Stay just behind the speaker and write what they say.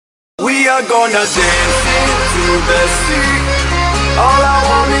We are gonna dance into the sea. All I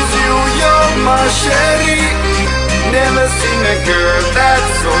want is you, you're my Chérie. Never seen a girl that's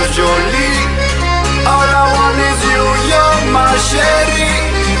so jolie. All I want is you, you're my Chérie,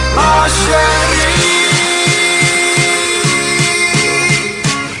 my Chérie.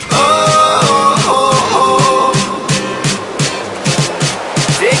 Oh, oh, oh.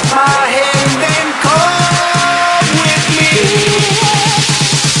 Take my hand and come with me.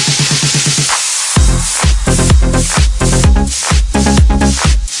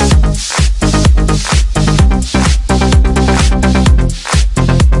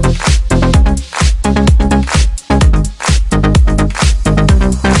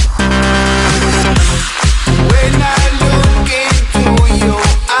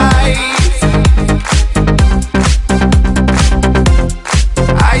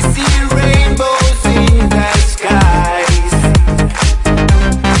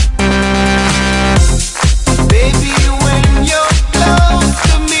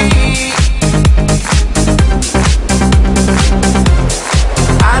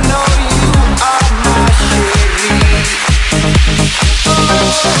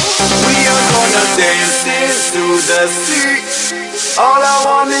 All I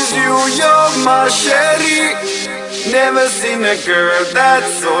want is you, you're my Chérie. Never seen a girl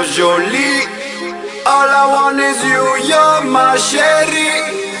that's so jolie. All I want is you, you're my Chérie,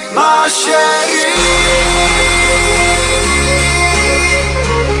 my Chérie.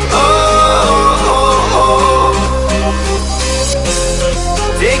 Oh, oh, oh.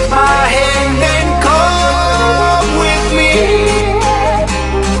 Take my hand and come with me.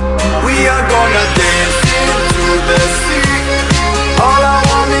 We are gonna dance into the sea. All I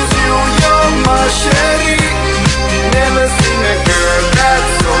want is you, you're my Chérie. Never seen a girl that's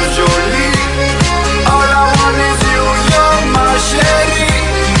so jolie. All I want is you, you're my Chérie,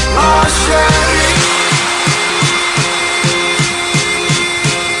 my Chérie.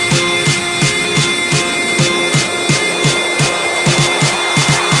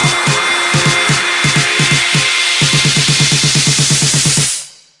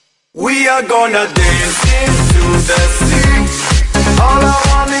 We are gonna dance into the sea. All I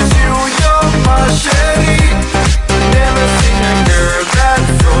want is you, you're my Chérie. Never seen a girl that's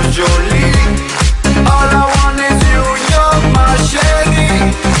so jolie.